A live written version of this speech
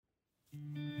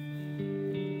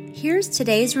Here's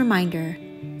today's reminder.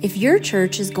 If your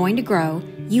church is going to grow,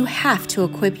 you have to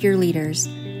equip your leaders.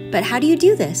 But how do you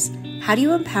do this? How do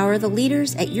you empower the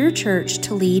leaders at your church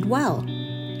to lead well?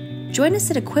 Join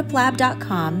us at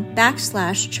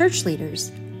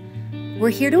equiplab.com/churchleaders. We're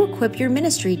here to equip your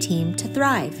ministry team to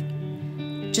thrive.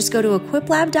 Just go to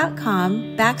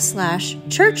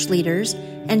equiplab.com/churchleaders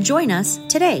and join us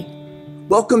today.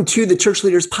 Welcome to the Church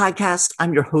Leaders Podcast.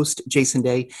 I'm your host, Jason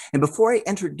Day. And before I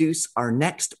introduce our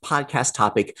next podcast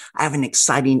topic, I have an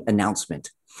exciting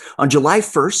announcement. On July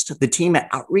 1st, the team at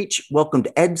Outreach welcomed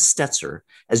Ed Stetzer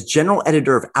as General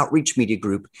Editor of Outreach Media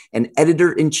Group and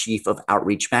Editor-in-Chief of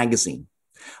Outreach Magazine.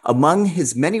 Among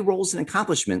his many roles and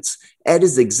accomplishments, Ed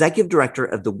is the Executive Director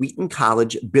of the Wheaton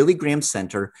College Billy Graham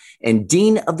Center and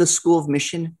Dean of the School of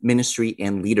Mission, Ministry,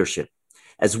 and Leadership,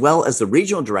 as well as the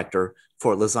Regional Director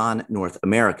for Lausanne, North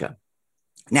America.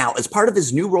 Now, as part of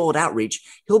his new role at Outreach,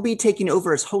 he'll be taking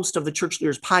over as host of the Church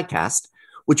Leaders Podcast,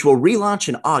 which will relaunch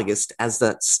in August as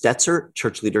the Stetzer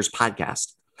Church Leaders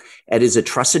Podcast. Ed is a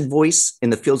trusted voice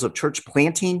in the fields of church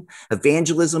planting,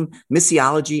 evangelism,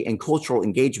 missiology, and cultural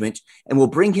engagement, and will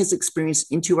bring his experience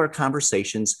into our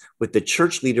conversations with the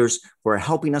church leaders who are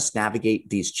helping us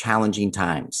navigate these challenging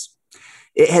times.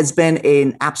 It has been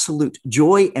an absolute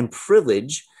joy and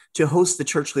privilege to host the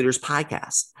Church Leaders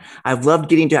Podcast. I've loved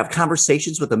getting to have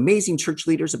conversations with amazing church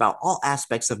leaders about all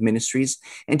aspects of ministries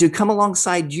and to come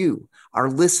alongside you, our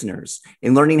listeners,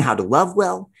 in learning how to love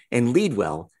well and lead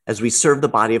well as we serve the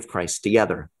body of Christ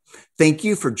together. Thank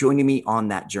you for joining me on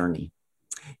that journey.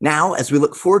 Now, as we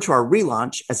look forward to our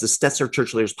relaunch as the Stetzer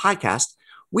Church Leaders Podcast,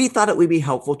 we thought it would be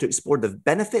helpful to explore the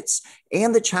benefits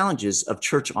and the challenges of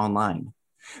church online.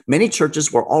 Many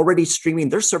churches were already streaming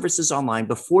their services online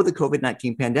before the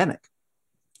COVID-19 pandemic,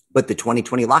 but the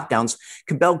 2020 lockdowns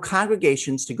compelled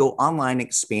congregations to go online and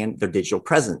expand their digital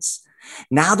presence.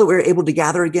 Now that we're able to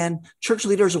gather again, church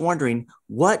leaders are wondering,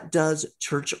 what does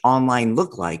church online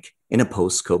look like in a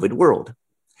post-COVID world?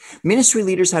 Ministry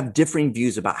leaders have differing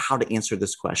views about how to answer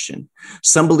this question.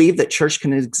 Some believe that church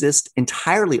can exist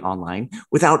entirely online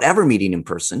without ever meeting in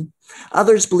person.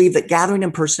 Others believe that gathering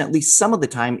in person at least some of the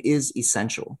time is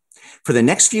essential. For the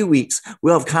next few weeks,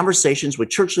 we'll have conversations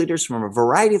with church leaders from a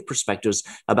variety of perspectives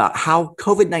about how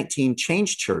COVID-19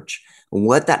 changed church and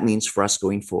what that means for us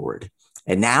going forward.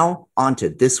 And now, on to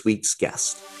this week's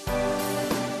guest.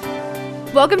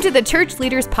 Welcome to the Church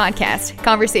Leaders Podcast,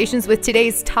 conversations with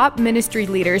today's top ministry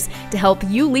leaders to help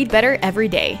you lead better every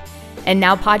day. And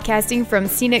now podcasting from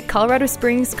scenic Colorado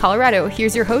Springs, Colorado,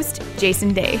 here's your host,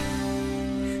 Jason Day.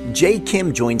 Jay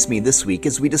Kim joins me this week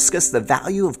as we discuss the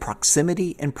value of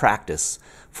proximity and practice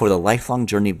for the lifelong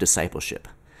journey of discipleship.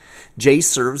 Jay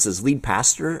serves as lead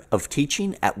pastor of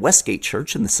teaching at Westgate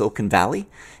Church in the Silicon Valley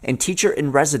and teacher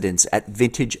in residence at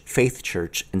Vintage Faith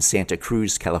Church in Santa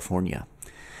Cruz, California.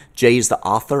 Jay is the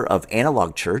author of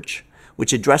Analog Church,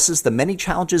 which addresses the many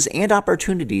challenges and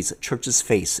opportunities churches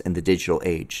face in the digital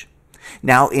age.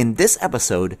 Now, in this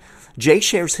episode, Jay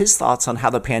shares his thoughts on how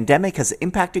the pandemic has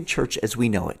impacted church as we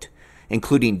know it,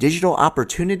 including digital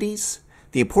opportunities,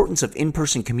 the importance of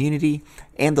in-person community,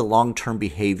 and the long-term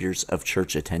behaviors of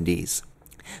church attendees.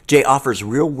 Jay offers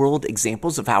real-world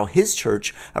examples of how his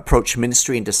church approached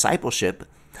ministry and discipleship,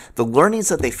 the learnings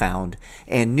that they found,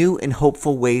 and new and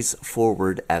hopeful ways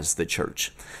forward as the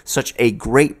church. Such a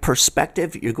great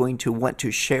perspective. You're going to want to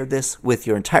share this with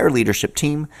your entire leadership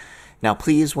team. Now,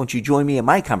 please, won't you join me in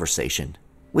my conversation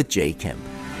with Jay Kim?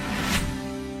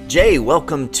 Jay,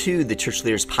 welcome to the Church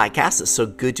Leaders Podcast. It's so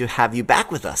good to have you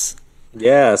back with us.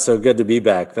 Yeah, so good to be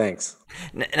back. Thanks.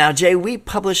 Now, Jay, we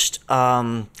published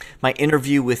my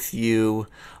interview with you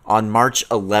on March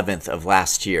 11th of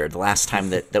last year, the last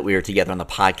time that we were together on the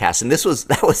podcast. And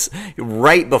that was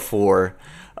right before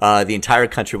the entire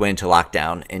country went into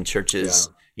lockdown and churches,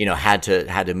 had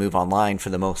to move online for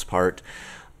the most part.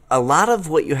 A lot of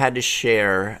what you had to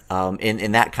share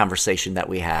in that conversation that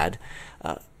we had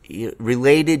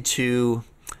related to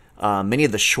many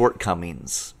of the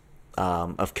shortcomings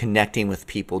of connecting with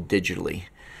people digitally.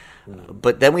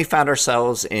 But then we found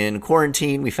ourselves in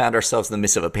quarantine. We found ourselves in the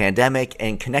midst of a pandemic,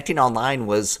 and connecting online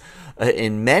was,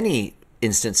 in many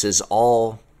instances,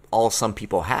 all some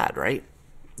people had, right?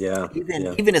 Yeah.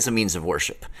 Even as a means of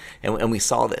worship, and we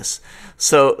saw this.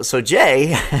 So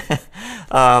Jay,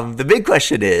 the big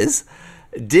question is,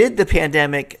 did the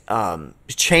pandemic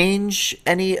change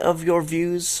any of your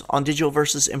views on digital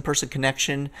versus in-person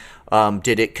connection?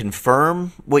 Did it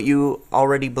confirm what you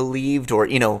already believed, or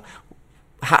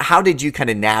how did you kind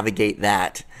of navigate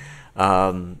that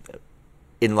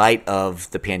in light of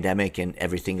the pandemic and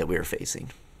everything that we were facing?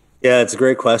 Yeah, it's a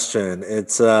great question.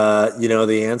 It's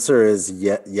the answer is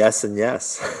yes and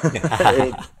yes.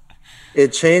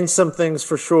 It changed some things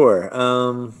for sure.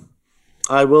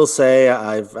 I will say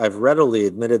I've readily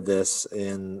admitted this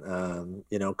in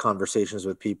conversations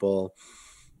with people.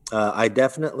 I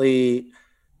definitely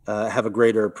have a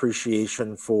greater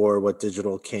appreciation for what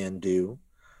digital can do.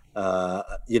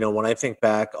 When I think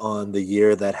back on the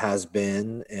year that has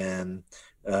been and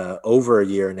over a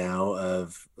year now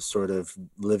of sort of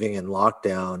living in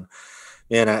lockdown,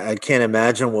 man, I can't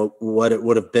imagine what it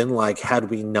would have been like had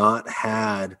we not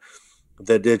had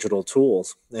the digital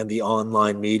tools and the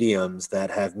online mediums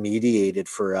that have mediated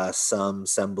for us some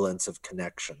semblance of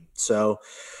connection. So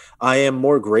I am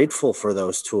more grateful for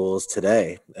those tools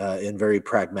today in very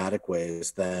pragmatic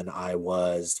ways than I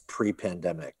was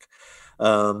pre-pandemic.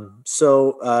 I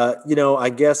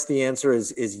guess the answer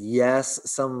is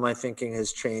yes. Some of my thinking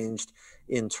has changed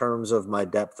in terms of my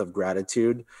depth of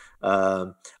gratitude.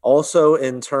 Also,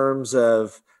 in terms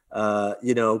of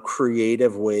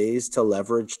creative ways to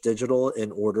leverage digital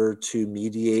in order to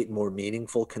mediate more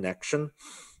meaningful connection.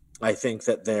 I think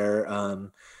that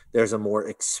there's a more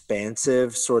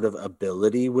expansive sort of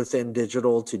ability within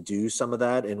digital to do some of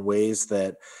that in ways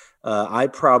that I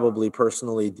probably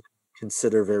personally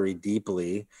consider very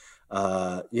deeply,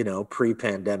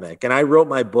 pre-pandemic. And I wrote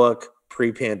my book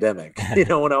pre-pandemic.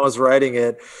 When I was writing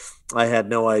it, I had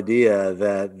no idea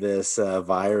that this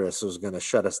virus was going to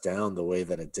shut us down the way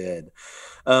that it did.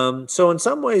 So in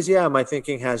some ways, yeah, my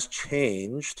thinking has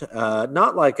changed,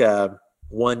 not like a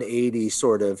 180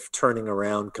 sort of turning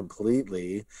around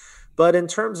completely, but in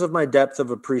terms of my depth of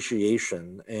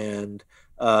appreciation. And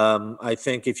I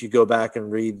think if you go back and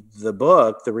read the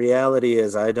book, the reality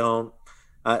is I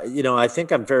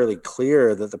think I'm fairly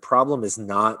clear that the problem is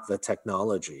not the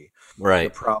technology.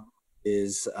 Right. The problem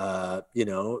is,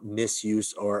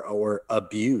 misuse or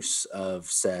abuse of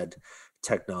said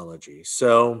technology.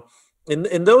 So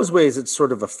in those ways, it's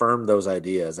sort of affirmed those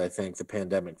ideas. I think the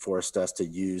pandemic forced us to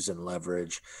use and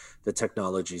leverage the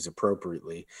technologies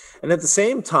appropriately. And at the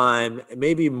same time,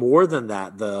 maybe more than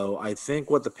that, though, I think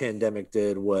what the pandemic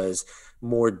did was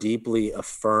more deeply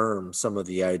affirm some of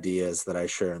the ideas that I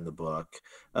share in the book,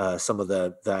 some of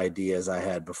the ideas I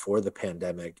had before the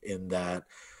pandemic, in that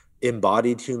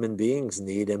embodied human beings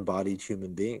need embodied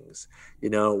human beings.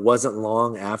 It wasn't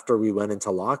long after we went into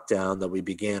lockdown that we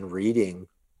began reading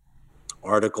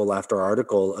article after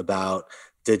article about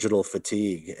digital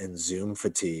fatigue and Zoom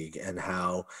fatigue, and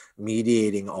how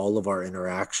mediating all of our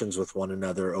interactions with one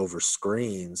another over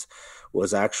screens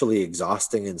was actually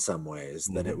exhausting in some ways.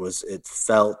 That it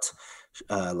felt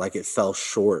like it fell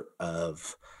short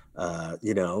of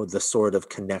the sort of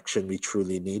connection we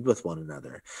truly need with one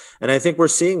another. And I think we're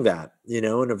seeing that, in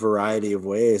a variety of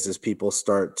ways as people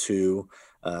start to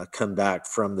come back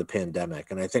from the pandemic.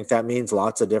 And I think that means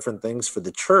lots of different things for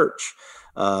the church.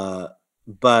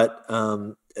 But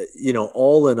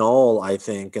all in all, I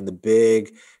think in the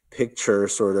big picture,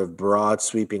 sort of broad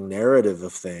sweeping narrative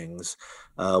of things,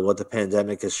 what the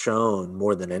pandemic has shown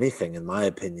more than anything, in my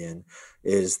opinion,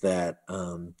 is that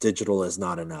digital is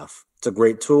not enough. It's a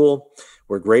great tool.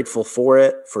 We're grateful for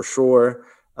it, for sure,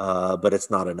 but it's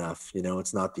not enough.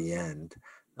 It's not the end.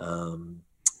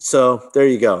 So there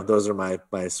you go. Those are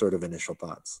my sort of initial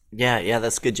thoughts. Yeah,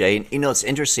 that's good, Jay. And, it's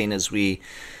interesting as we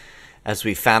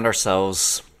found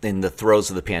ourselves in the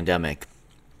throes of the pandemic.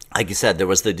 Like you said, there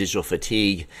was the digital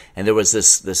fatigue, and there was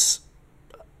this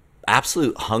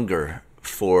absolute hunger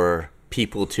for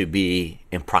people to be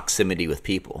in proximity with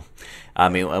people. I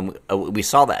mean, we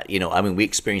saw that, we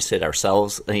experienced it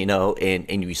ourselves,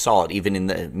 and we saw it even in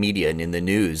the media and in the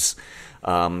news,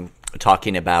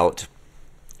 talking about,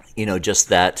 just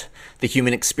that the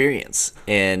human experience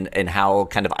and how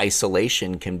kind of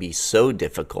isolation can be so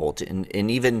difficult,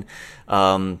 and even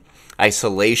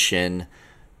isolation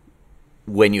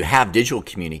when you have digital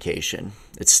communication.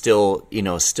 It's still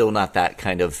not that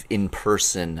kind of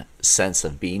in-person sense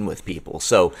of being with people.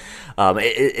 So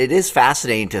it is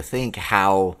fascinating to think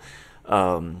how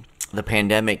the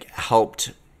pandemic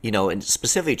helped, and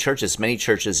specifically churches, many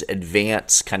churches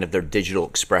advance kind of their digital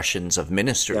expressions of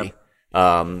ministry.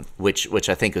 Yep. Which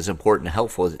I think is important and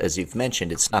helpful. As you've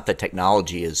mentioned, it's not that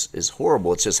technology is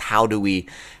horrible. It's just how do we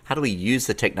use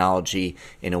the technology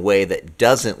in a way that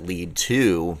doesn't lead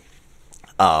to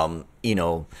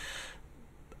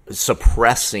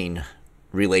suppressing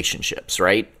relationships,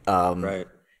 right? Right.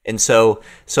 And so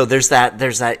there's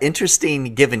that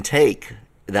interesting give and take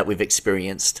that we've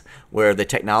experienced, where the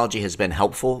technology has been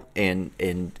helpful in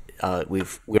we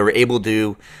were able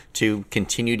to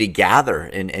continue to gather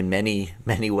in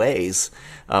many ways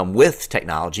with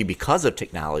technology, because of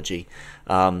technology.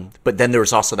 But then there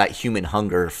was also that human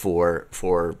hunger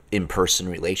for in-person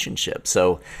relationships.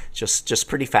 So just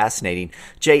pretty fascinating.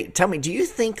 Jay, tell me, do you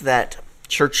think that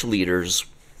church leaders,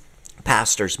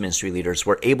 pastors, ministry leaders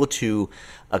were able to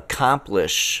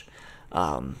accomplish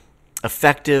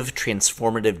effective,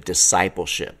 transformative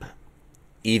discipleship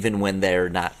even when they're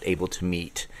not able to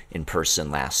meet in person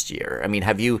last year? I mean,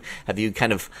 have you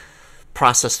kind of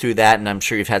processed through that? And I'm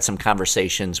sure you've had some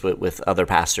conversations with other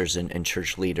pastors and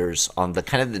church leaders on the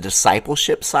kind of the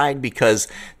discipleship side, because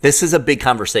this is a big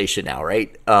conversation now,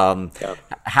 right?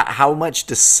 How much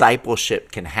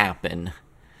discipleship can happen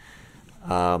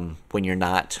when you're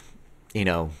not,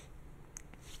 in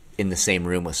the same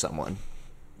room with someone?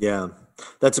 Yeah,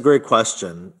 that's a great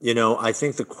question. I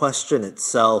think the question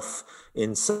itself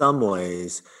in some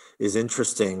ways is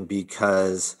interesting,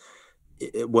 because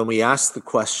when we ask the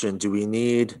question, do we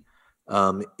need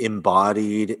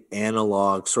embodied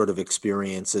analog sort of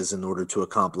experiences in order to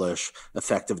accomplish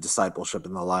effective discipleship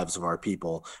in the lives of our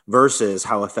people, versus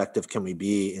how effective can we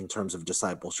be in terms of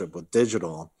discipleship with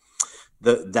digital?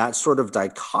 That sort of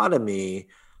dichotomy,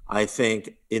 I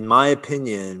think, in my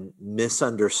opinion,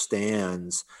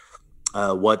 misunderstands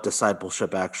what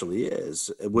discipleship actually is,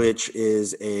 which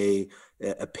is a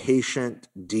patient,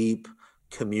 deep,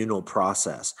 communal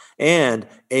process and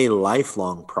a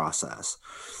lifelong process.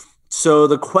 So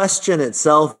the question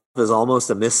itself is almost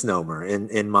a misnomer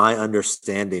in my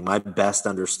understanding, my best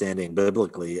understanding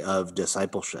biblically of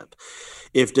discipleship.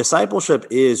 If discipleship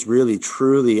is really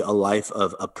truly a life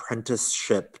of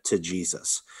apprenticeship to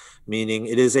Jesus, meaning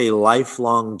it is a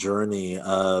lifelong journey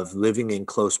of living in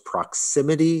close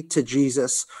proximity to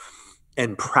Jesus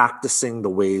and practicing the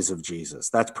ways of Jesus.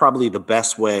 That's probably the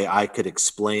best way I could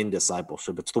explain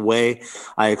discipleship. It's the way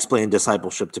I explain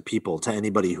discipleship to people, to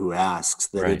anybody who asks,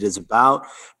 that Right. It is about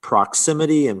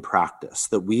proximity and practice,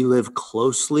 that we live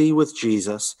closely with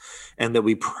Jesus and that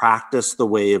we practice the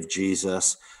way of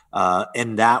Jesus.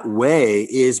 And that way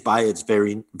is by its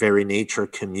very, very nature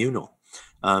communal.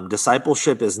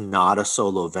 Discipleship is not a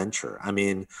solo venture. I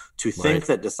mean, to think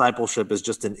that discipleship is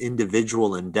just an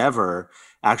individual endeavor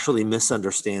actually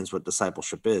misunderstands what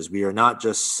discipleship is. We are not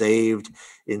just saved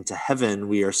into heaven,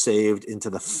 we are saved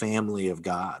into the family of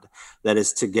God that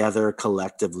is together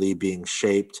collectively being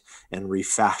shaped and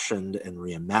refashioned and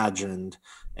reimagined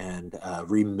and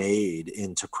remade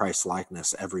into Christ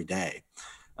likeness every day.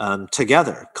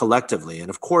 Together, collectively. And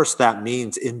of course, that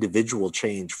means individual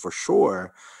change for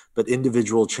sure, but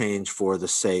individual change for the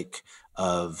sake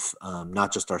of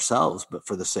not just ourselves, but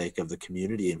for the sake of the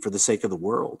community and for the sake of the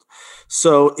world.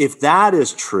 So if that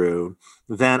is true,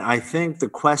 then I think the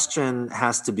question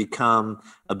has to become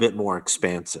a bit more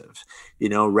expansive.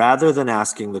 Rather than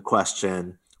asking the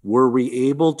question, were we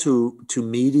able to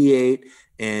mediate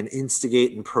and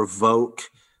instigate and provoke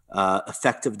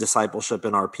effective discipleship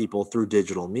in our people through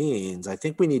digital means, I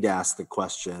think we need to ask the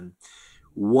question,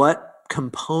 what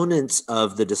components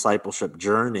of the discipleship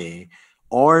journey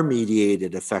are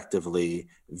mediated effectively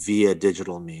via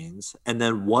digital means? And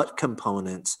then what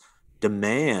components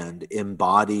demand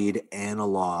embodied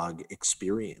analog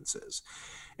experiences?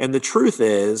 And the truth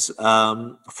is,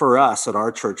 for us at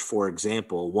our church, for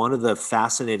example, one of the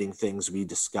fascinating things we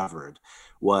discovered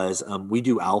was we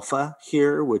do Alpha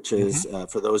here, which is,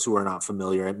 for those who are not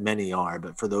familiar, many are,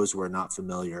 but for those who are not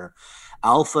familiar,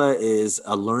 Alpha is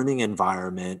a learning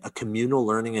environment, a communal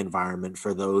learning environment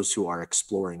for those who are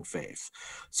exploring faith.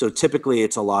 So typically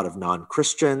it's a lot of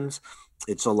non-Christians.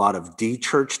 It's a lot of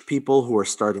de-churched people who are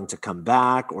starting to come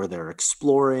back, or they're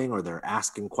exploring, or they're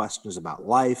asking questions about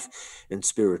life and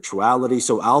spirituality.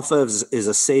 So Alpha is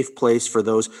a safe place for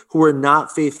those who are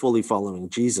not faithfully following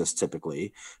Jesus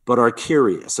typically, but are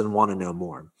curious and want to know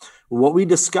more. What we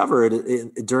discovered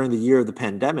during the year of the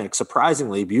pandemic,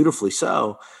 surprisingly, beautifully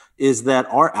so, is that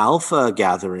our Alpha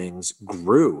gatherings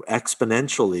grew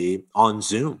exponentially on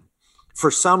Zoom.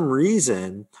 For some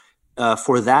reason,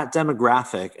 for that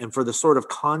demographic and for the sort of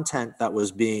content that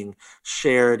was being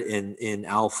shared in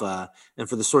Alpha and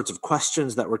for the sorts of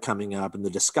questions that were coming up and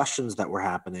the discussions that were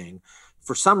happening,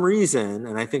 for some reason,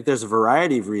 and I think there's a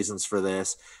variety of reasons for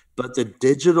this, but the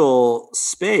digital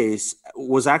space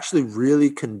was actually really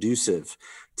conducive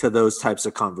to those types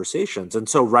of conversations. And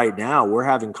so right now we're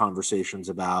having conversations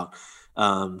about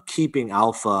keeping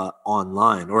Alpha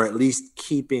online, or at least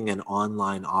keeping an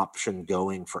online option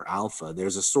going for Alpha.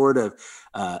 There's a sort of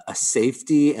a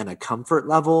safety and a comfort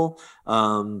level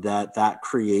that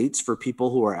creates for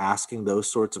people who are asking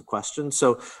those sorts of questions.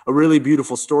 So a really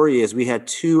beautiful story is we had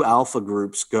 2 Alpha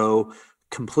groups go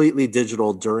completely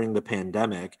digital during the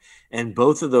pandemic. And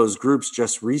both of those groups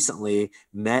just recently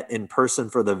met in person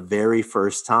for the very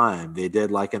first time. They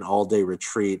did like an all-day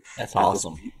retreat. That's at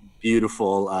awesome. This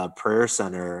beautiful prayer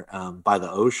center by the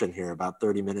ocean here, about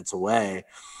 30 minutes away.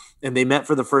 And they met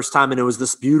for the first time. And it was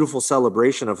this beautiful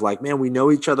celebration of like, man, we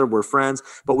know each other, we're friends,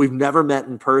 but we've never met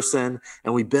in person.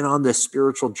 And we've been on this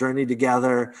spiritual journey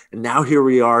together. And now here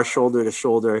we are, shoulder to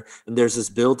shoulder. And there's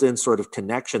this built-in sort of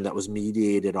connection that was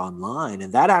mediated online.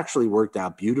 And that actually worked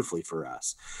out beautifully for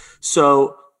us.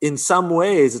 So in some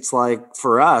ways, it's like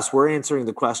for us, we're answering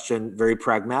the question very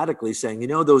pragmatically, saying,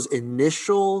 those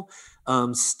initial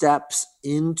steps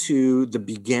into the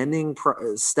beginning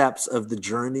steps of the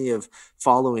journey of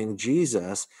following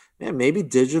Jesus, man, maybe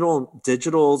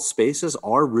digital spaces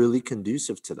are really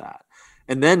conducive to that.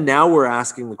 And then now we're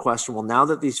asking the question, well, now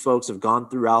that these folks have gone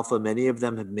through Alpha, many of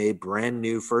them have made brand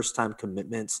new first-time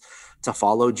commitments to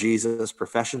follow Jesus,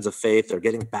 professions of faith. They're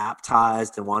getting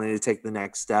baptized and wanting to take the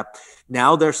next step.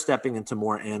 Now they're stepping into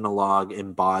more analog,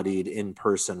 embodied,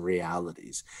 in-person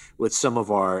realities with some of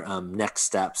our next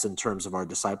steps in terms of our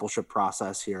discipleship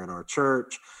process here in our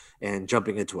church and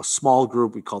jumping into a small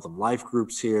group. We call them life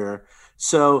groups here.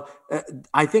 So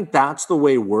I think that's the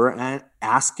way we're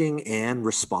asking and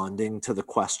responding to the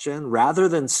question, rather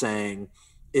than saying,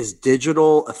 is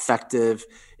digital effective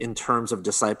in terms of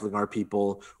discipling our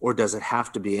people, or does it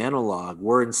have to be analog?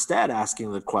 We're instead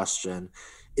asking the question,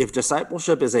 if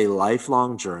discipleship is a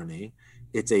lifelong journey,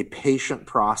 it's a patient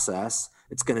process,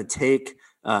 it's going to take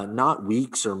not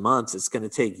weeks or months, it's going to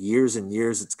take years and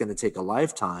years, it's going to take a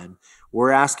lifetime.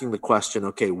 We're asking the question,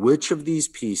 okay, which of these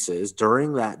pieces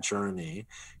during that journey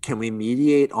can we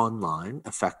mediate online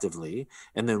effectively?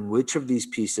 And then which of these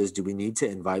pieces do we need to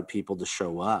invite people to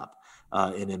show up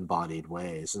in embodied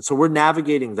ways? And so we're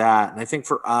navigating that. And I think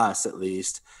for us, at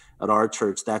least at our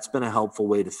church, that's been a helpful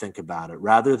way to think about it,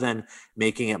 rather than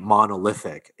making it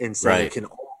monolithic and saying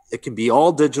it can be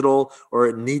all digital or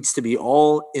it needs to be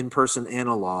all in-person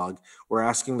analog. We're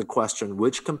asking the question,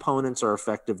 which components are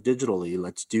effective digitally?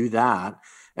 Let's do that.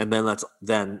 And then let's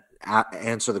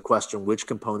answer the question, which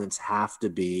components have to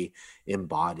be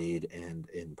embodied and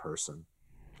in person?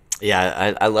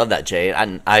 Yeah, I love that, Jay.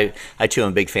 And I too am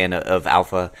a big fan of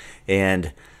Alpha,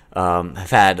 and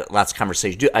have had lots of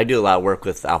conversations. I do a lot of work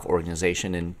with Alpha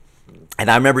organization, and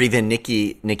I remember even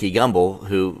Nikki Gumbel,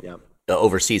 who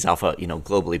oversees Alpha,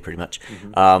 globally pretty much.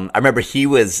 I remember he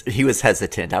was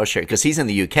hesitant. I was sure because he's in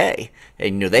the UK,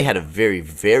 and they had a very,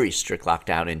 very strict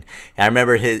lockdown, and I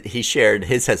remember he shared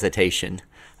his hesitation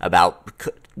about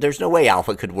there's no way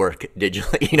Alpha could work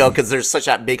digitally, because there's such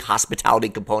a big hospitality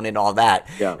component and all that.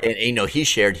 Yeah. And he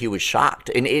shared he was shocked,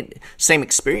 and same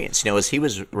experience, as he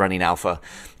was running Alpha,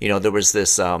 there was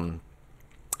this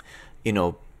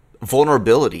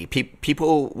vulnerability.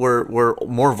 People were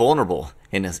more vulnerable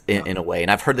in a way. And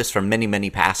I've heard this from many, many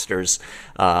pastors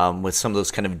with some of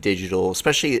those kind of digital,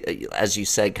 especially, as you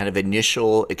said, kind of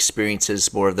initial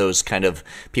experiences, more of those kind of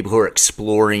people who are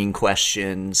exploring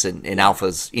questions, and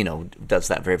Alpha's, does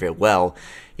that very, very well.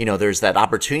 There's that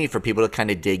opportunity for people to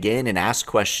kind of dig in and ask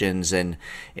questions and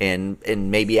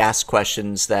maybe ask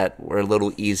questions that were a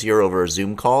little easier over a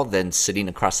Zoom call than sitting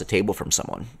across the table from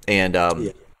someone. And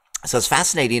so it's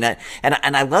fascinating,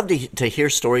 and I love to hear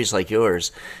stories like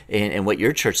yours and what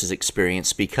your church has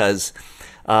experienced, because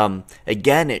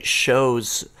again, it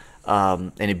shows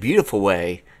in a beautiful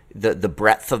way the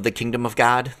breadth of the kingdom of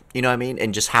God. You know what I mean?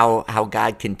 And just how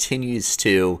God continues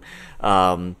to,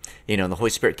 the Holy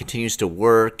Spirit continues to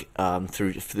work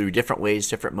through different ways,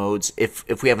 different modes.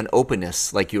 If we have an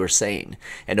openness, like you were saying,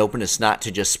 an openness not to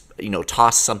just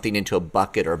toss something into a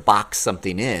bucket or box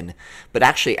something in, but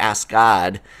actually ask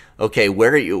God, okay,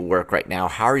 where are you at work right now?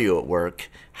 How are you at work?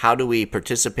 How do we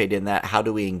participate in that? How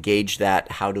do we engage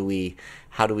that? How do we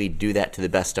do that to the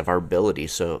best of our ability?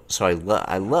 So I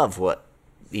love what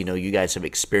you guys have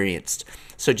experienced.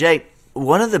 So Jay,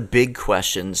 one of the big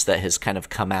questions that has kind of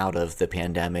come out of the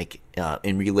pandemic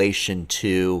in relation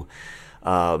to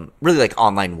really like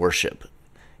online worship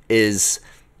is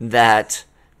that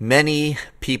many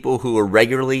people who are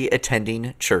regularly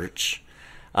attending church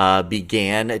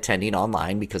began attending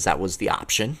online because that was the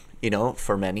option,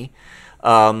 for many.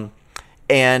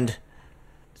 And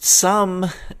some,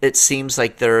 it seems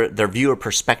like their view or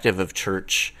perspective of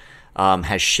church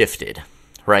has shifted,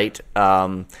 right?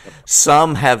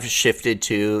 Some have shifted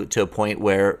to a point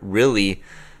where really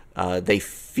they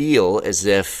feel as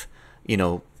if,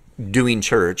 doing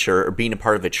church or being a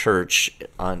part of a church,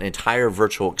 an entire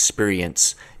virtual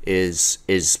experience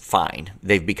is fine.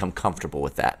 They've become comfortable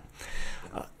with that.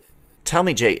 Tell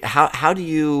me, Jay, how do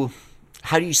you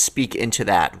how do you speak into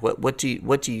that? What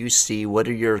do you see? What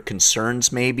are your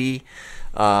concerns maybe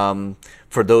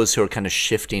for those who are kind of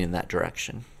shifting in that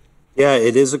direction? Yeah,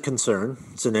 it is a concern.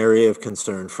 It's an area of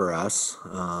concern for us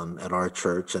at our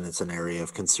church, and it's an area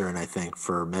of concern, I think,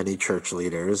 for many church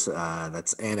leaders.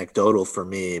 That's anecdotal for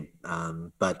me,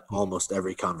 but almost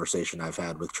every conversation I've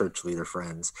had with church leader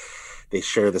friends, they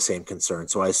share the same concern.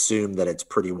 So I assume that it's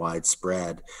pretty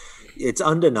widespread. It's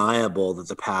undeniable that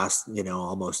the past,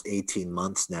 almost 18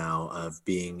 months now of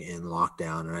being in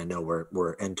lockdown, and I know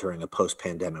we're entering a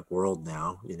post-pandemic world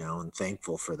now, and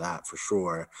thankful for that for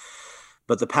sure.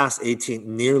 But the past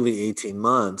nearly 18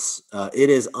 months, it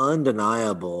is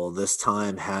undeniable this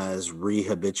time has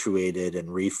rehabituated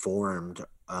and reformed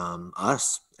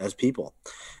us as people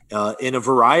in a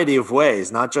variety of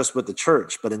ways, not just with the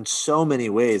church, but in so many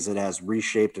ways it has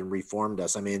reshaped and reformed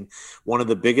us. I mean, one of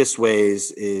the biggest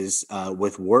ways is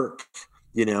with work,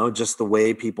 just the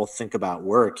way people think about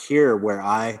work here where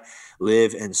I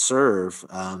live and serve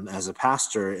as a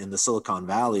pastor in the Silicon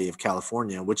Valley of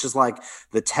California, which is like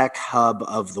the tech hub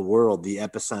of the world, the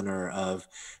epicenter of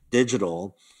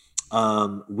digital.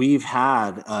 We've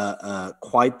had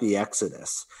quite the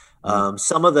exodus.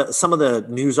 Some of the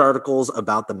news articles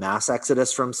about the mass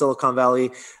exodus from Silicon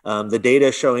Valley, the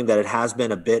data showing that it has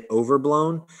been a bit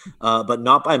overblown, but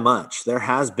not by much. There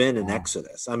has been an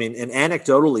exodus. I mean, and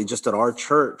anecdotally, just at our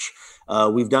church,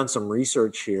 we've done some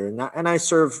research here, and I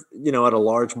serve, at a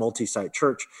large multi-site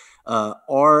church.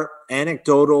 Our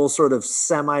anecdotal sort of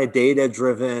semi-data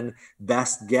driven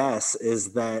best guess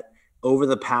is that over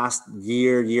the past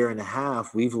year and a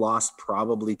half, we've lost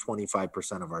probably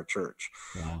 25% of our church.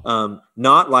 Wow.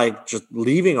 Not like just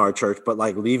leaving our church, but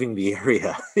like leaving the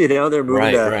area. They're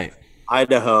moving to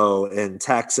Idaho and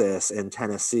Texas and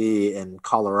Tennessee and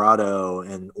Colorado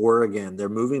and Oregon. They're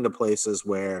moving to places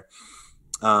where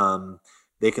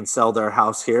they can sell their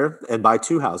house here and buy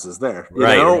two houses there,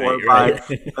 or buy,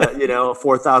 a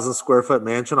 4,000 square foot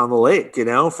mansion on the lake,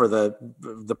 for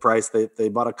the price they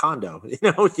bought a condo,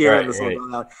 here in the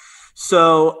Silicon Valley.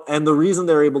 So, and the reason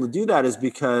they're able to do that is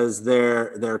because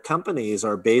their companies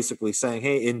are basically saying,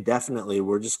 hey, indefinitely,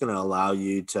 we're just going to allow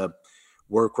you to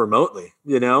work remotely,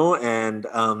 and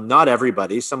not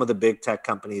everybody. Some of the big tech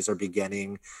companies are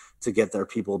beginning to get their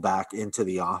people back into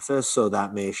the office. So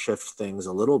that may shift things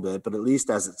a little bit, but at least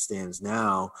as it stands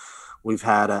now, we've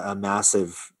had a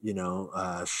massive,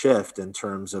 shift in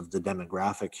terms of the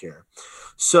demographic here.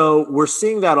 So we're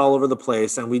seeing that all over the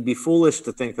place, and we'd be foolish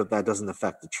to think that that doesn't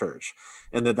affect the church,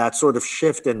 and that sort of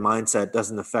shift in mindset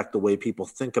doesn't affect the way people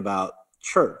think about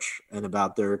church and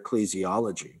about their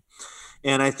ecclesiology.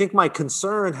 And I think my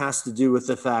concern has to do with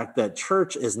the fact that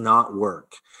church is not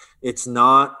work. It's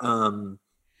not,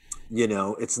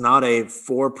 it's not a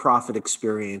for-profit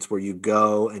experience where you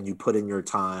go and you put in your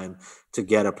time to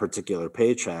get a particular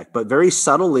paycheck. But very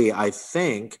subtly, I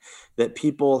think that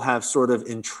people have sort of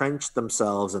entrenched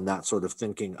themselves in that sort of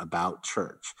thinking about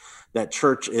church, that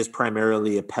church is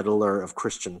primarily a peddler of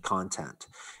Christian content,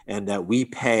 and that we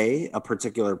pay a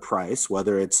particular price,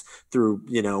 whether it's through,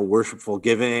 worshipful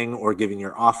giving or giving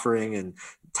your offering and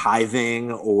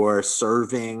tithing or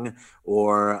serving,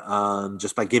 or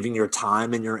just by giving your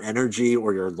time and your energy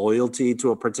or your loyalty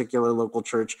to a particular local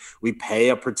church. We pay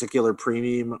a particular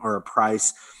premium or a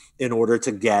price in order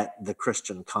to get the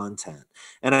Christian content.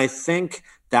 And I think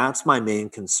that's my main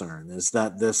concern, is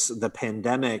that the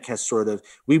pandemic has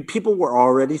people were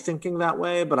already thinking that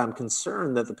way, but I'm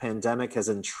concerned that the pandemic has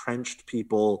entrenched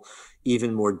people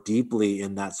even more deeply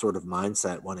in that sort of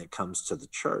mindset when it comes to the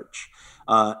church.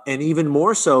 And even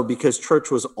more so because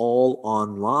church was all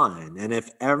online. And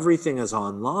if everything is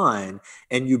online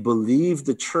and you believe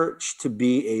the church to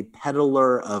be a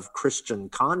peddler of Christian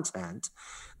content,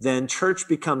 then church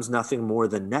becomes nothing more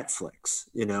than Netflix.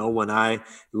 When I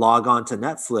log on to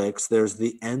Netflix, there's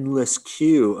the endless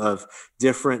queue of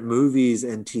different movies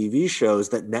and TV shows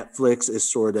that Netflix is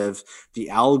sort of, the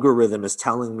algorithm is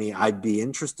telling me I'd be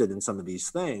interested in some of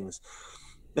these things.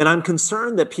 And I'm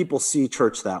concerned that people see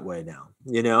church that way now,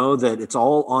 that it's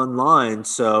all online.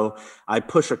 So I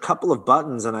push a couple of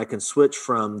buttons and I can switch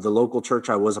from the local church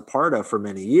I was a part of for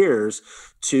many years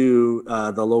to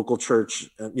the local church,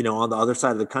 on the other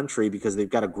side of the country, because they've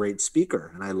got a great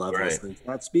speaker and I love listening to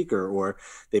that speaker, or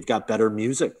they've got better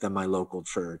music than my local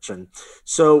church. And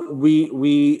so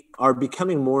we are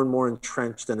becoming more and more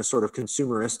entrenched in a sort of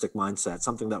consumeristic mindset,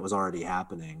 something that was already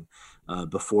happening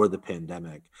before the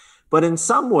pandemic. But in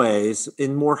some ways,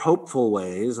 in more hopeful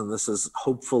ways, and this is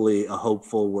hopefully a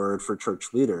hopeful word for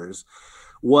church leaders,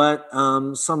 what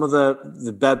some of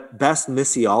the best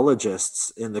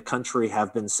missiologists in the country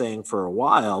have been saying for a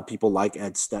while, people like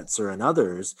Ed Stetzer and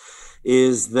others,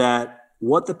 is that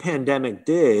what the pandemic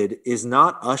did is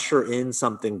not usher in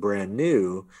something brand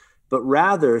new, but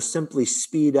rather simply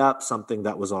speed up something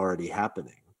that was already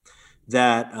happening.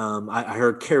 That I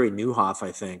heard Kerry Newhoff,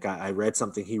 I think, I read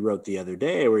something he wrote the other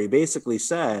day where he basically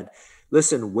said,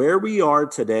 listen, where we are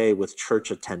today with church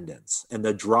attendance and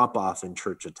the drop off in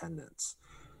church attendance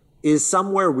is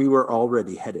somewhere we were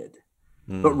already headed.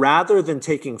 But rather than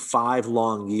taking 5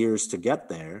 long years to get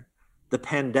there, the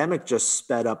pandemic just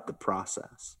sped up the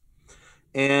process.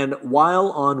 And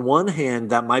while on one hand,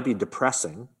 that might be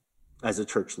depressing as a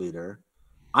church leader,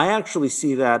 I actually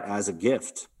see that as a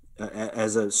gift,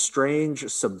 as a strange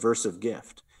subversive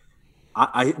gift.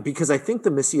 Because I think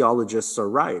the missiologists are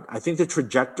right. I think the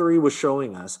trajectory was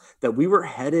showing us that we were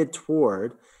headed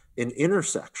toward an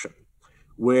intersection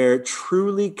where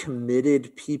truly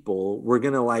committed people were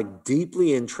going to like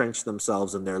deeply entrench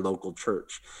themselves in their local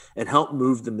church and help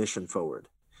move the mission forward.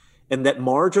 And that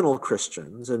marginal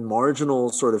Christians and marginal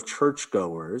sort of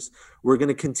churchgoers were going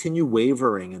to continue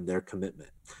wavering in their commitment.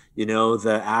 You know,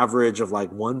 the average of like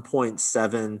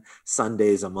 1.7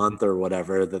 Sundays a month or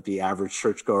whatever that the average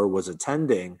churchgoer was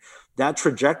attending, that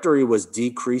trajectory was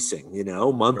decreasing, you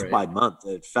know, month by month.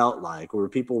 It felt like where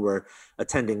people were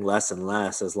attending less and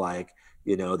less as like,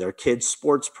 you know, their kids'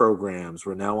 sports programs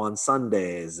were now on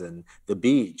Sundays and the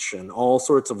beach and all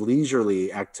sorts of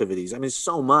leisurely activities. I mean,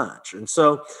 so much. And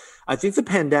so I think the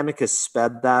pandemic has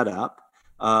sped that up.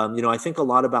 You know, I think a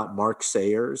lot about Mark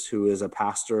Sayers, who is a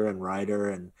pastor and writer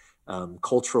and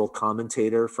cultural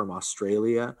commentator from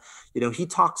Australia. You know, he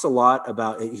talks a lot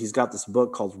about, he's got this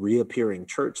book called Reappearing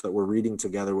Church that we're reading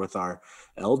together with our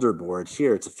elder board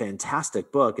here. It's a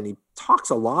fantastic book. And he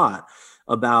talks a lot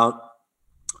about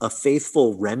a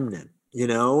faithful remnant, you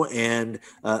know, and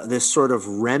this sort of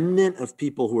remnant of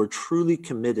people who are truly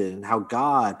committed, and how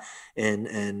God and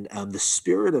the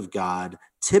Spirit of God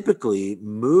typically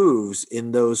moves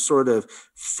in those sort of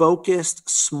focused,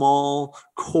 small,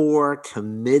 core,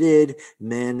 committed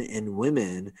men and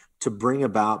women to bring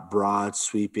about broad,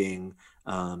 sweeping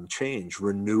change,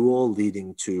 renewal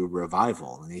leading to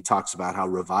revival. And he talks about how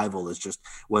revival is just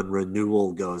when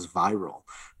renewal goes viral.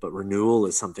 But renewal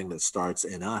is something that starts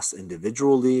in us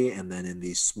individually and then in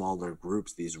these smaller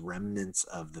groups, these remnants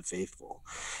of the faithful.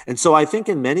 And so I think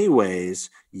in many ways,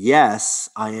 yes,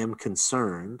 I am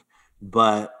concerned,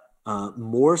 but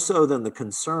more so than the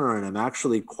concern, I'm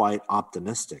actually quite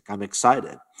optimistic. I'm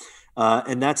excited.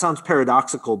 And that sounds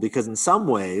paradoxical because in some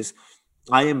ways,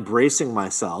 I am bracing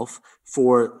myself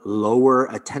for lower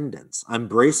attendance. I'm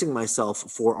bracing myself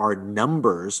for our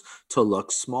numbers to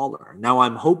look smaller. Now,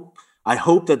 I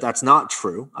hope that that's not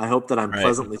true. I hope that I'm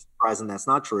pleasantly surprised and that's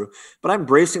not true, but I'm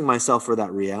bracing myself for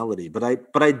that reality. But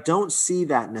I don't see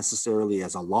that necessarily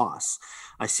as a loss.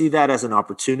 I see that as an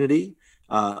opportunity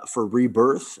for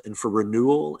rebirth and for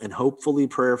renewal, and hopefully,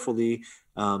 prayerfully,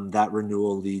 that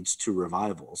renewal leads to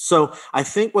revival. So I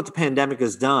think what the pandemic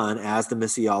has done, as the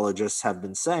missiologists have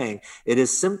been saying, it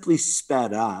has simply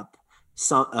sped up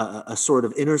a sort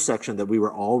of intersection that we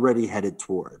were already headed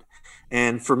toward.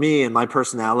 And for me and my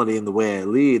personality and the way I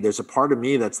lead, there's a part of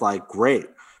me that's like, great,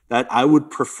 that I would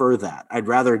prefer that. I'd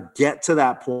rather get to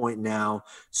that point now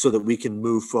so that we can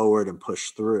move forward and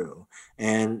push through.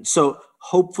 And so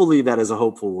hopefully that is a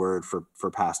hopeful word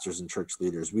for pastors and church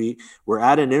leaders. We're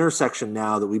at an intersection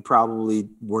now that we probably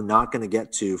were not going to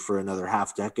get to for another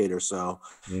half decade or so,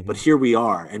 but here we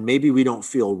are. And maybe we don't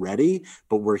feel ready,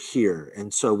 but we're here.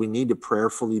 And so we need to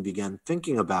prayerfully begin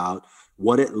thinking about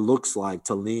what it looks like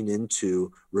to lean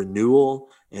into renewal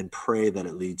and pray that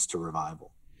it leads to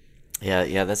revival.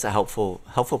 Yeah, that's a helpful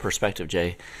perspective,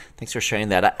 Jay. Thanks for sharing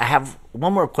that. I have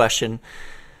one more question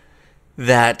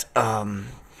that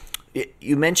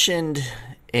you mentioned,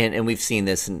 and we've seen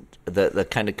this in the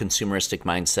kind of consumeristic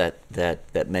mindset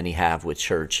that many have with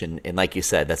church, and like you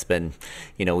said, that's been,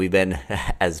 you know, we've been,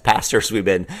 as pastors, we've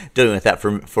been dealing with that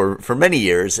for many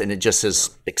years, and it just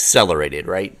has accelerated,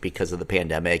 right, because of the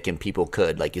pandemic. And people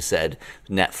could, like you said,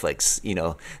 Netflix, you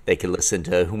know, they could listen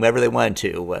to whomever they wanted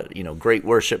to, you know, great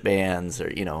worship bands,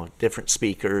 or, you know, different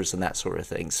speakers and that sort of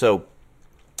thing. So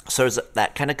there's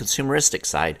that kind of consumeristic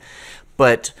side,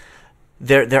 but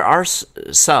there are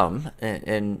some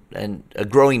and a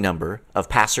growing number of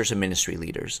pastors and ministry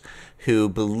leaders who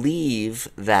believe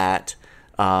that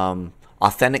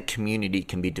authentic community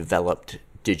can be developed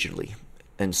digitally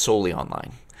and solely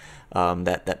online.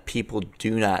 That people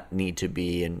do not need to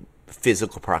be in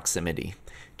physical proximity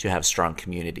to have strong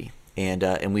community.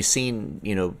 And we've seen,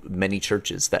 you know, many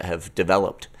churches that have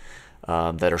developed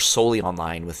that are solely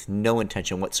online with no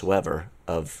intention whatsoever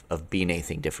of being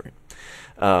anything different.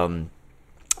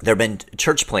 There have been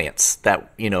church plants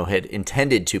that, had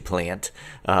intended to plant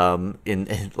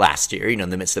in last year, in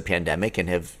the midst of the pandemic, and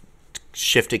have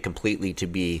shifted completely to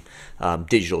be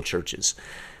digital churches.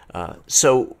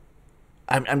 So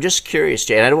I'm just curious,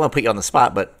 Jay, and I don't want to put you on the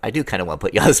spot, but I do kind of want to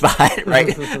put you on the spot,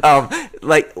 right?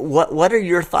 What are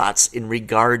your thoughts in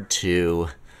regard to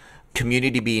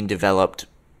community being developed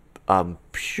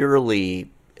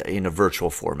purely in a virtual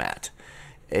format?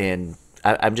 And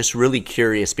I'm just really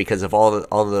curious because of all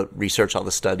the research, all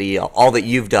the study, all that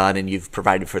you've done and you've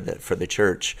provided for the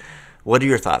church. What are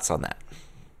your thoughts on that?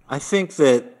 I think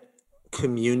that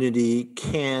community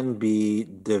can be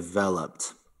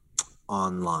developed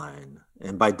online.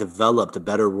 And by developed, a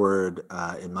better word,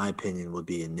 in my opinion, would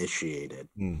be initiated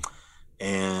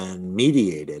and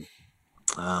mediated.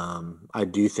 I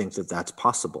do think that that's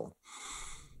possible.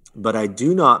 But I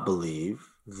do not believe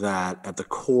that at the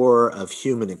core of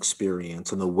human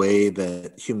experience and the way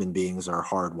that human beings are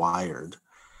hardwired,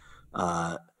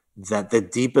 that the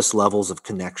deepest levels of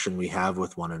connection we have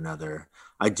with one another,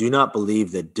 I do not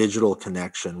believe that digital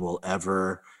connection will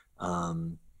ever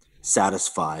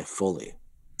satisfy fully.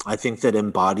 I think that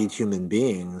embodied human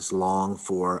beings long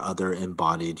for other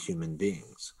embodied human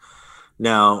beings.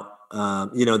 Now,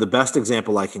 the best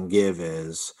example I can give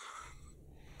is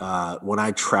when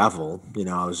I travel.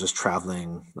 I was just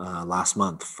traveling last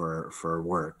month for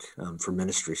work, for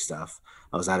ministry stuff.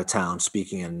 I was out of town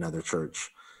speaking at another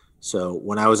church. So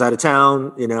when I was out of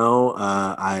town,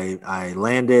 I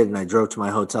landed and I drove to my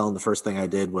hotel, and the first thing I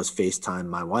did was FaceTime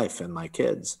my wife and my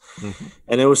kids. Mm-hmm.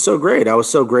 And it was so great. I was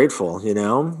so grateful,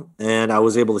 and I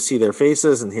was able to see their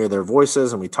faces and hear their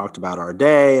voices. And we talked about our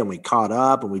day and we caught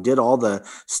up and we did all the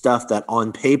stuff that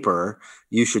on paper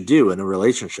you should do in a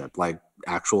relationship, like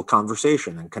actual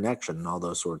conversation and connection and all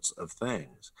those sorts of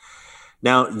things.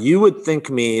 Now, you would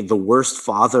think me the worst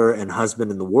father and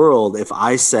husband in the world if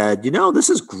I said,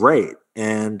 this is great,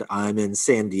 and I'm in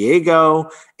San Diego,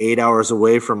 8 hours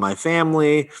away from my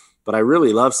family, but I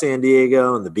really love San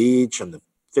Diego and the beach and the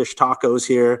fish tacos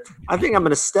here. I think I'm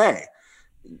going to stay.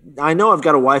 I know I've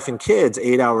got a wife and kids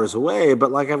 8 hours away,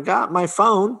 but I've got my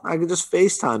phone. I can just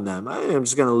FaceTime them. I'm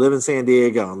just going to live in San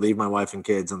Diego and leave my wife and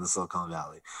kids in the Silicon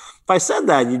Valley. If I said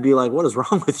that, you'd be like, what is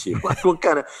wrong with you?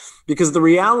 Because the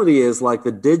reality is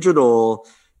the digital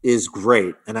is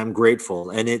great and I'm grateful,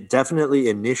 and it definitely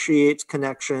initiates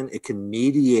connection. It can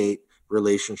mediate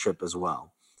relationship as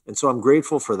well. And so I'm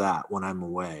grateful for that when I'm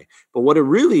away. But what it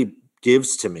really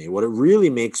gives to me, what it really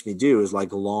makes me do is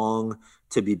long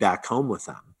to be back home with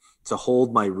them, to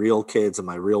hold my real kids and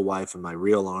my real wife in my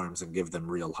real arms and give them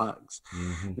real hugs.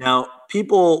 Mm-hmm. Now,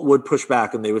 people would push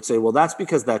back and they would say, well, that's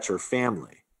because that's your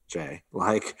family, Jay.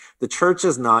 The church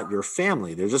is not your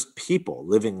family. They're just people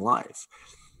living life.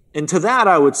 And to that,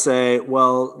 I would say,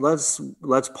 well,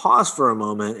 let's pause for a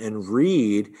moment and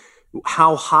read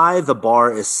how high the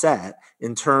bar is set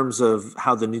in terms of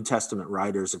how the New Testament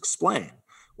writers explain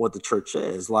what the church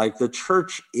is. The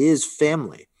church is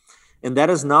family. And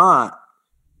that is not,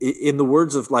 in the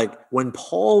words of when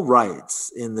Paul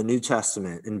writes in the New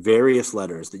Testament in various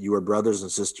letters that you are brothers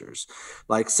and sisters,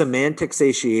 semantic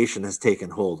satiation has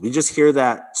taken hold. We just hear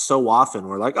that so often.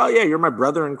 We're like, oh yeah, you're my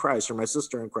brother in Christ, you're my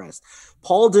sister in Christ.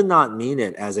 Paul did not mean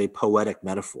it as a poetic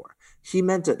metaphor. He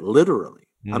meant it literally.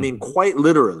 Mm-hmm. I mean, quite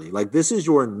literally. This is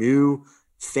your new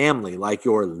family,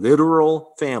 your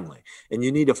literal family. And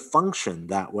you need to function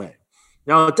that way.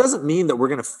 Now, it doesn't mean that we're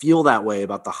going to feel that way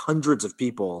about the hundreds of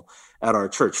people at our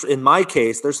church. In my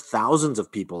case, there's thousands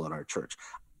of people at our church.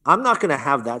 I'm not going to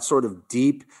have that sort of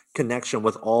deep connection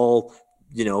with all,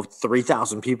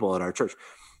 3,000 people at our church.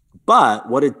 But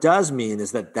what it does mean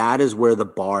is that is where the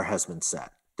bar has been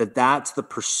set, that's the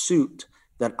pursuit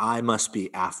that I must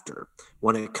be after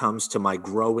when it comes to my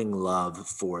growing love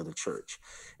for the church.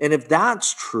 And if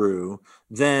that's true,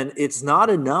 then it's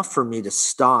not enough for me to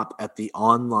stop at the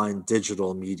online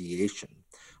digital mediation.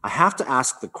 I have to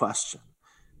ask the question,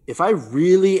 if I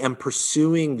really am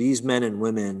pursuing these men and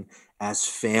women as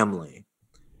family,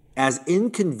 as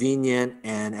inconvenient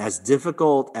and as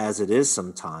difficult as it is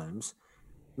sometimes,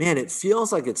 man, it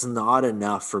feels like it's not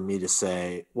enough for me to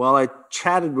say, well, I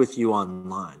chatted with you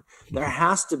online. There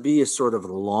has to be a sort of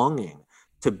longing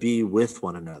to be with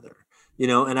one another.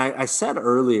 And I said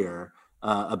earlier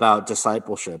about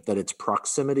discipleship that it's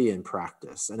proximity and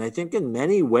practice. And I think in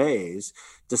many ways,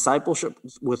 discipleship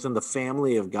within the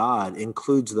family of God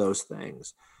includes those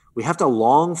things. We have to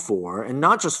long for, and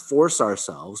not just force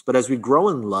ourselves, but as we grow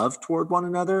in love toward one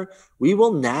another, we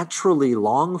will naturally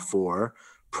long for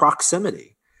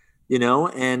proximity.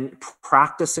 and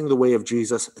practicing the way of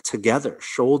Jesus together,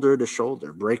 shoulder to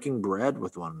shoulder, breaking bread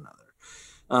with one another.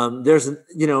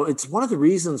 It's one of the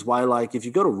reasons why, like, if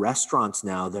you go to restaurants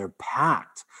now, they're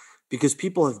packed because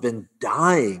people have been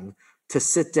dying to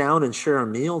sit down and share a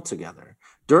meal together.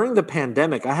 During the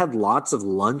pandemic, I had lots of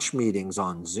lunch meetings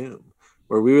on Zoom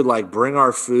where we would like bring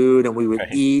our food and we would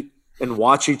eat and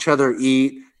watch each other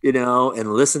eat,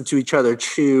 and listen to each other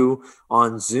chew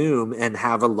on Zoom and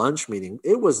have a lunch meeting.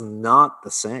 It was not the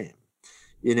same.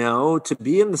 To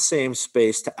be in the same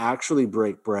space, to actually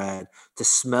break bread, to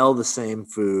smell the same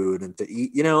food and to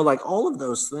eat, like all of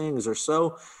those things are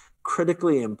so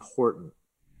critically important.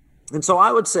 And so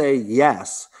I would say,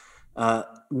 yes,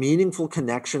 meaningful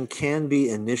connection can be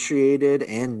initiated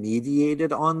and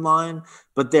mediated online,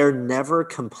 but they're never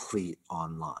complete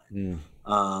online.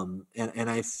 And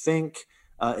I think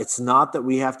it's not that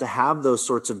we have to have those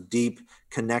sorts of deep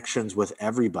connections with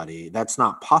everybody. That's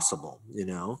not possible,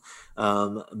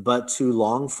 but to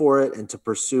long for it and to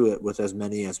pursue it with as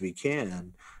many as we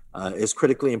can is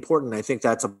critically important. I think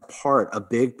that's a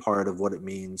big part of what it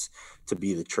means to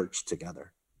be the church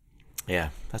together. Yeah,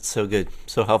 that's so good.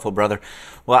 So helpful, brother.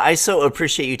 Well, I so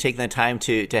appreciate you taking the time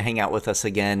to hang out with us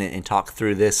again and talk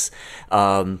through this.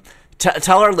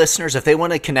 Tell our listeners if they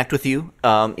want to connect with you,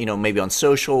 maybe on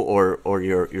social or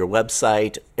your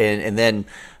website. And then,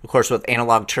 of course, with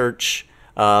Analog Church,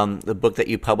 the book that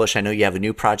you publish, I know you have a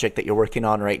new project that you're working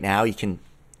on right now. You can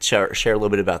share a little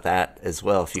bit about that as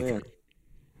well, if you can.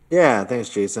 Yeah, thanks,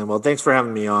 Jason. Well, thanks for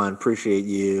having me on. Appreciate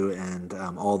you and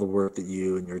all the work that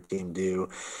you and your team do.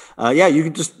 You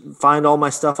can just find all my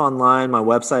stuff online. My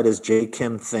website is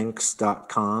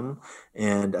jkimthinks.com,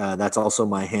 and that's also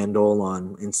my handle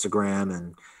on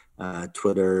Instagram and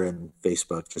Twitter and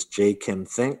Facebook, just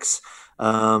jkimthinks.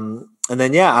 And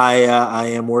then, I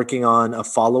am working on a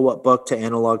follow-up book to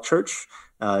Analog Church.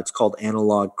 It's called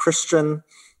Analog Christian.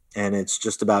 And it's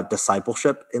just about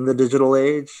discipleship in the digital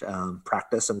age,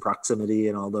 practice and proximity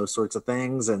and all those sorts of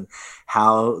things, and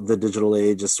how the digital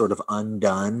age is sort of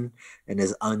undone and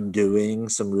is undoing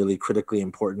some really critically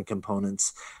important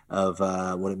components of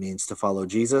what it means to follow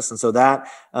Jesus. And so that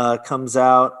comes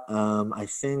out, I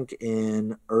think,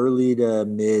 in early to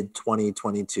mid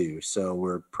 2022. So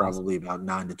we're probably about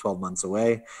 9 to 12 months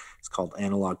away. It's called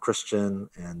Analog Christian.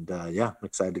 And I'm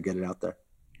excited to get it out there.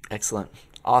 Excellent.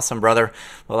 Awesome, brother.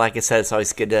 Well, like I said, it's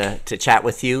always good to chat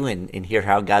with you and hear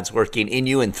how God's working in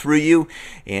you and through you.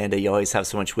 And you always have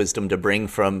so much wisdom to bring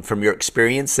from your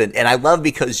experience. And I love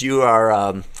because you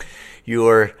are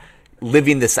you're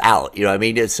living this out. You know what I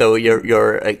mean? So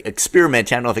you're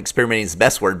experimenting. I don't know if experimenting is the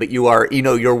best word, but you are,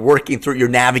 you're working through, you're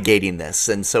navigating this.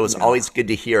 And so it's always good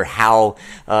to hear how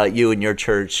you and your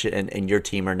church and your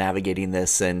team are navigating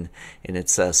this. And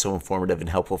it's so informative and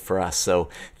helpful for us. So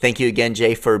thank you again,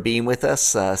 Jay, for being with us.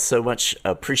 So much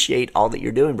appreciate all that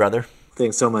you're doing, brother.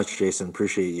 Thanks so much, Jason.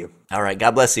 Appreciate you. All right.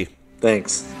 God bless you.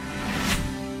 Thanks.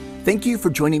 Thank you for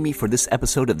joining me for this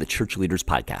episode of the Church Leaders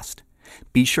Podcast.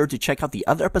 Be sure to check out the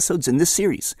other episodes in this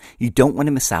series. You don't want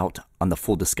to miss out on the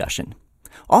full discussion.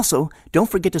 Also, don't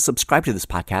forget to subscribe to this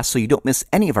podcast so you don't miss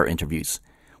any of our interviews.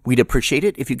 We'd appreciate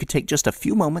it if you could take just a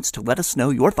few moments to let us know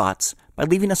your thoughts by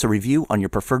leaving us a review on your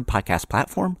preferred podcast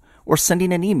platform or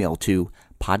sending an email to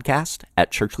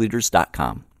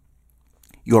podcast@churchleaders.com.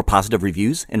 Your positive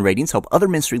reviews and ratings help other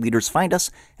ministry leaders find us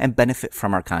and benefit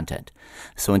from our content.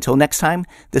 So until next time,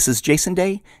 this is Jason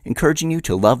Day, encouraging you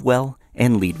to love well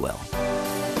and lead well.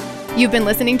 You've been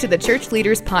listening to the Church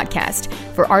Leaders Podcast.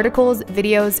 For articles,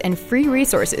 videos, and free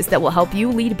resources that will help you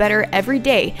lead better every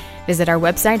day, visit our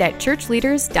website at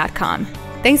churchleaders.com.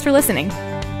 Thanks for listening.